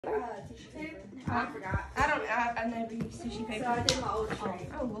I forgot. I never used tissue paper. So I did my old tree.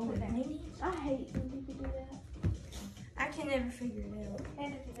 Oh, Lord. I hate when people do that. I can never figure it out.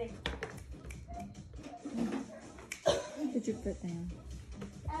 Hand it to me. Put your foot down.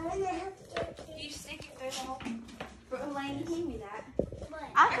 You stick it through the hole. Elaine, hand me that.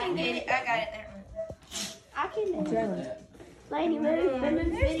 I can get it. I got it there. I can do it. Jelly. Lady, move.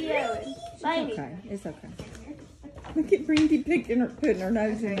 Women's video. Lady. Okay, it's okay. Look at Brandy putting her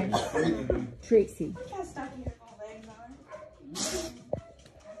nose in there. Trixie. Look how stocky her legs are.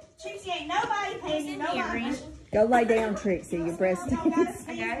 Trixie ain't nobody paying you nobody. Go lay down, Trixie. Your breast You don't gotta stinks.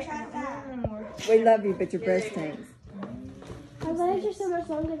 see and try to die. We love you, but your breast stinks. Her legs are so much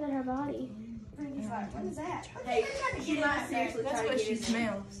longer than her body. Brandy's like, what is that? Hey, She might seriously that's try to what get she it.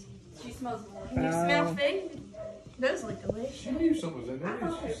 smells. She smells more. You smell food? Those look delicious. She knew something was in there.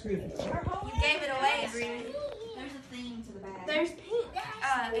 She sniffed it. You gave it away, Brittany. There's a theme to the bag. There's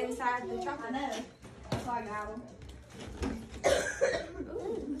pink inside the I chocolate. know. That's why I got them.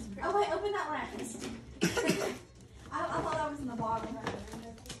 Oh wait, open that last. I thought that was in the bottom.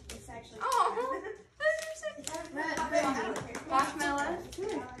 It's actually. Oh, those are so cute. Marshmallows.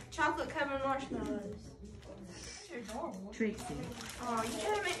 Chocolate covered marshmallows. Those are adorable. Trixie. Oh, you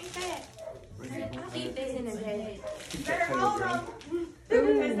trying to make me fat. I'll eat these in a day. You better hold them.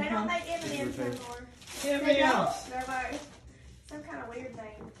 Because they don't make M&M's anymore. M&M's. They're like some kind of weird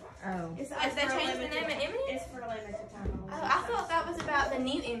thing. Oh. It's Has they changed the name of M&M? It's for a limited time. Oh, I thought that was about the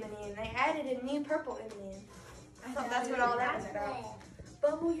new M&M. They added a new purple M&M. I thought that's what all that was about.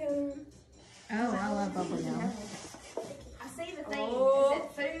 Bubble yum. Oh, I love bubble gum. I see the thing. Oh. Is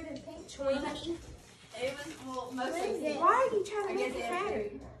it food and pink? Twinkie. It was, well, mostly. Why are you trying to make it fatter?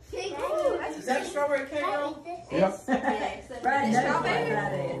 Is that strawberry cake roll? Yep. Yeah, so Right, that's Strawberry? what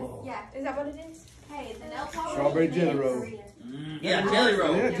that is. yeah. Is that what it is? Hey, the nail polish. Strawberry jelly roll. Yeah, jelly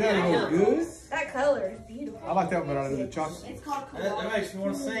roll. Yeah, jelly roll. Good. That color is beautiful. I like that one better than the chocolate. It's called That collage. makes me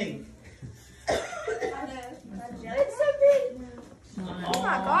want to sing. I know. It's so big. Oh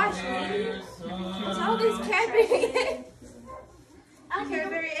my gosh, man. It's all these Cadbury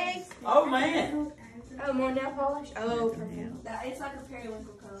Cadbury eggs. Oh man. Oh, more nail polish? Oh, purple. It's like a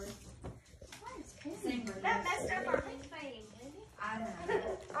periwinkle color. Same brand. That messed up our pink thing. I know.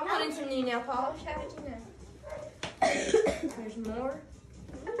 I wanted some new nail polish. How did you know? There's more.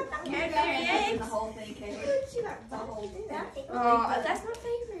 Cadbury The eggs. whole thing, Kalie. The whole thing. Oh, that's my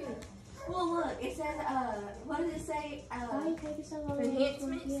favorite. Well, look, it says, what does it say? Why you taking so long?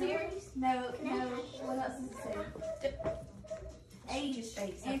 Enhancement series? No, what else does it say? Age,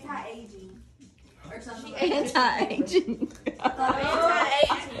 anti-aging. Or something. Anti-aging.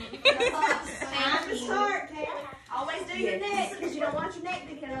 Anti-aging. Time to start, Kalie. Always do your neck, because you don't want your neck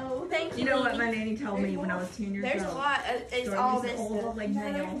to get old. Thank You know what my nanny told me when I was 10 years There's a old? lot. It's Start all using this old stuff. like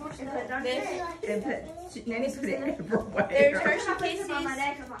nail This, and put, nanny put it everywhere. there's I Hershey put some on my Kisses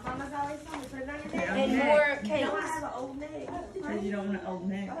neck, because my mama's always told me, put it on your neck. and neck. more You know I cakes. have an old neck. Because you don't want an old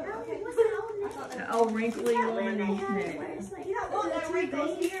neck. Okay, what's an old neck? I thought that An old wrinkly woman's neck. You don't want no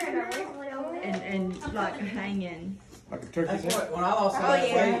wrinkles here and a wrinkly old neck. And like hanging. Like a turkey That's neck. what, when I lost Oh, all that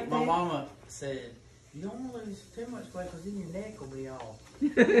yeah. weight, my mama said, you don't want to lose too much weight because then your neck will be off.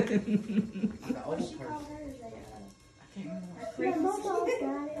 That's The old She person. called hers I can't remember. Yeah, most of us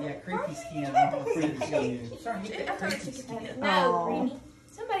got it. Yeah, creepy skin. I'm creepy skin. Starting to I get that thought creepy she skin. could No, Aw. Brittany.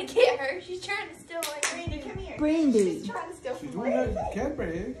 Somebody get her. She's trying to steal my Brandy, candy. come here. Brandy. She's trying to steal She's from doing me. that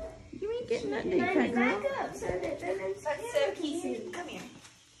Cadbury egg. You ain't getting nothing to eat, Brandy, that back girl. up so that then That's so kissy. Come here.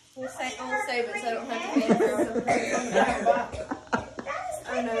 We'll save it so I don't have to pay for it.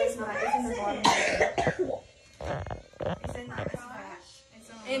 Oh no, it's not. It's in the bottom. It's in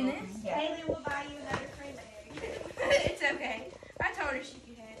the In this? Kalie will buy you another cream egg. It's okay. I told her she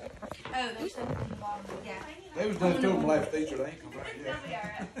could have it. Oh, there's something in the bottom. Yeah. They was left over last Easter. They ain't come back They'll yet. be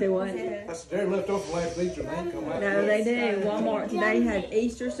alright. They what? That's they're left over last Easter. They ain't come back No, yet. they do. Walmart today had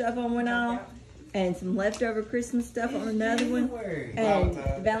Easter stuff on one aisle and some leftover Christmas stuff on another one and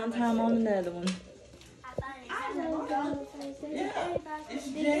Valentine on another one. I know God Yeah, it's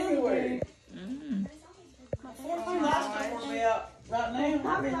January. Mm. Right now.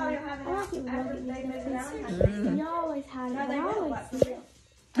 Bobby don't have it after they move it out. You always had it. No, but they I will. always Like, see it.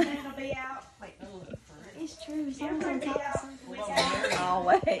 and it'll be out. Wait, It's true. it'll Someone's on be top of out. something. Week out.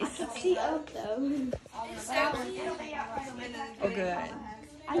 Always. See up though. It's so cute. It'll be out by the week out. Oh, good.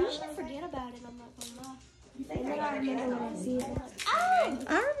 I usually forget about it. I'm not gonna lie. And then I remember when I see it. I'm like, oh!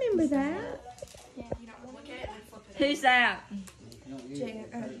 I remember that. Who's that?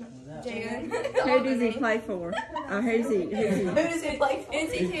 Jaden. Who does he play for? Who's he? Who does he play for?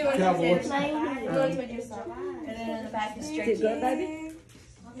 NC2 and Cowboys. Going to a new song. And then in the back is Is it good, baby? Is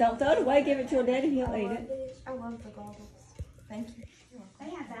Don't throw it away. Give it to your daddy. He'll eat it. I love the goggles. Thank you. They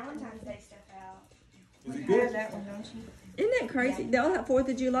have Valentine's Day stuff out. Is it You have good? that one, don't you? Isn't that crazy? They'll have 4th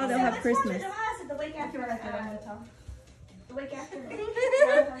of July. They'll have Christmas. The week after. The week after.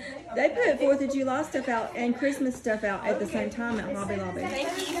 They put 4th of July stuff out and Christmas stuff out at the same time at Hobby Lobby.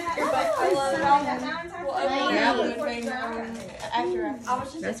 Thank you. I love it all. We'll open Yeah. that one after. I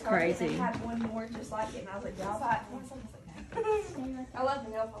was just That's at Target, crazy. They had one more just like it, and I was like, y'all. I love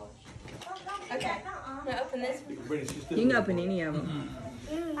the nail polish. Okay. I'm gonna open this one. You can open any of them.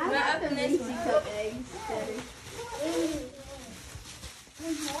 I'm gonna open this one.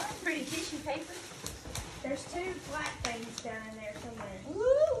 Pretty tissue paper. There's 2 black things down in there somewhere.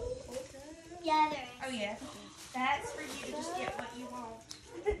 Yeah, there Oh yeah. That's for you to just get what you want.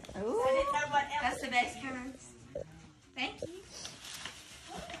 Ooh. I didn't know what else. That's the best kinds. Thank you.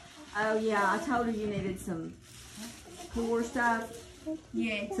 Oh yeah, I told her you needed some pour stuff.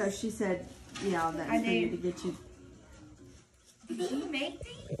 Yes. So she said, yeah, that's I for you do. to get you. Did you make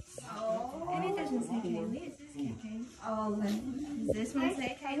these? Oh. And it doesn't say Kalie. It says Kalie. Oh, Does this one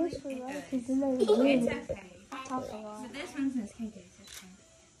say Kalie? It does. Because then they would It's leave. okay. Talk a lot. But this one says Kalie. It says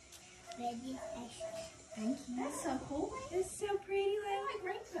Kalie. Thank you. that's so cool. It's so pretty. I like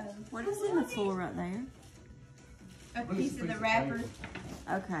rainbows. What is in the floor right there? A piece of the wrapper.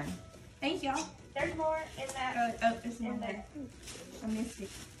 Okay. Thank y'all. There's more in that. Oh, there's one there. I missed it.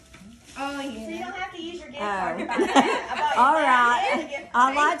 Oh, So you yeah. don't have to use your gift Oh. card to buy that. All right.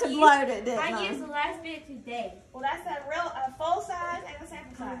 I like to bloat it, didn't I I? used the last bit today. Well, that's a full size and a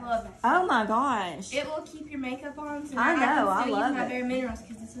sample I size. love it. Oh my gosh. It will keep your makeup on, so I I know, can I still love use my it. bare minerals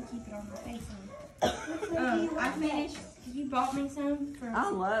because this will keep it on my face. I finished. You bought me some for I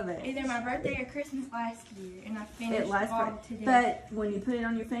love it. either my birthday or Christmas last year, and I finished It lasts all for, today. but when you put it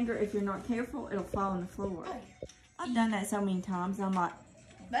on your finger, if you're not careful, it'll fall on the floor. I've done that so many times. I'm like,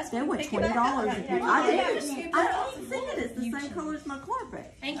 That's they went pick it back up. $20. I Yeah, do. scoop I it up. don't see it. It's the same color as my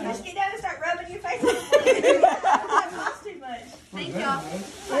carpet. Thank you. Just get down and start rubbing your face on the floor. That costs too much. Thank y'all.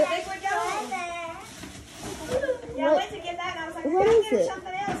 Liquid gold. Yeah, I went to get that and I was like, What I is gotta get it?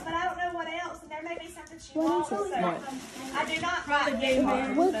 something else, but I don't know what else. And there may be something she What wants. is So it? What? I do not Probably like game gift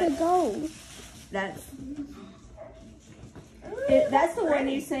man. cards. What's the gold? That's that's the one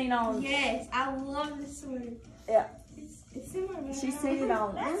you seen on. Yes, I love this one. Yeah. It's similar. to She that. seen it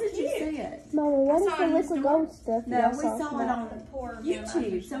on. Where did you see it? Mama, what is saw the it in the liquid store. gold stuff? No, y'all we saw it about? on Poor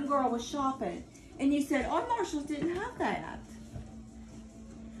YouTube. Some girl was shopping, and you said, "Oh, Marshalls didn't have that."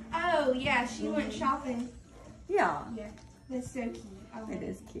 Oh yeah, she went shopping. Yeah, That's so cute. I love it it.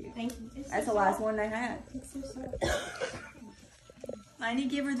 is cute. Thank you. It's That's so the last soft. one they had. It's so soft. Lady,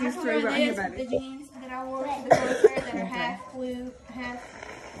 give her I these can three wear right here, this with baby. the jeans that I wore to the concert that are half blue,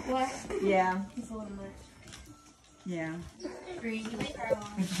 half black. Yeah, It's a little much. yeah. Green, you make her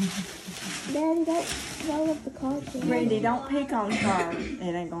long. Daddy, don't roll up the carpet. Randy, don't pick on her. It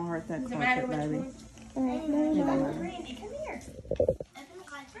ain't gonna hurt that Does it matter carpet, which baby. one? Alright, no, Yeah. no. Randy, come here.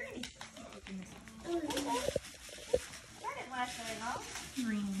 Randy. That didn't last very long.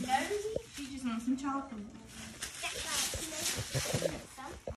 Green. Nosy. She just wants some chocolate.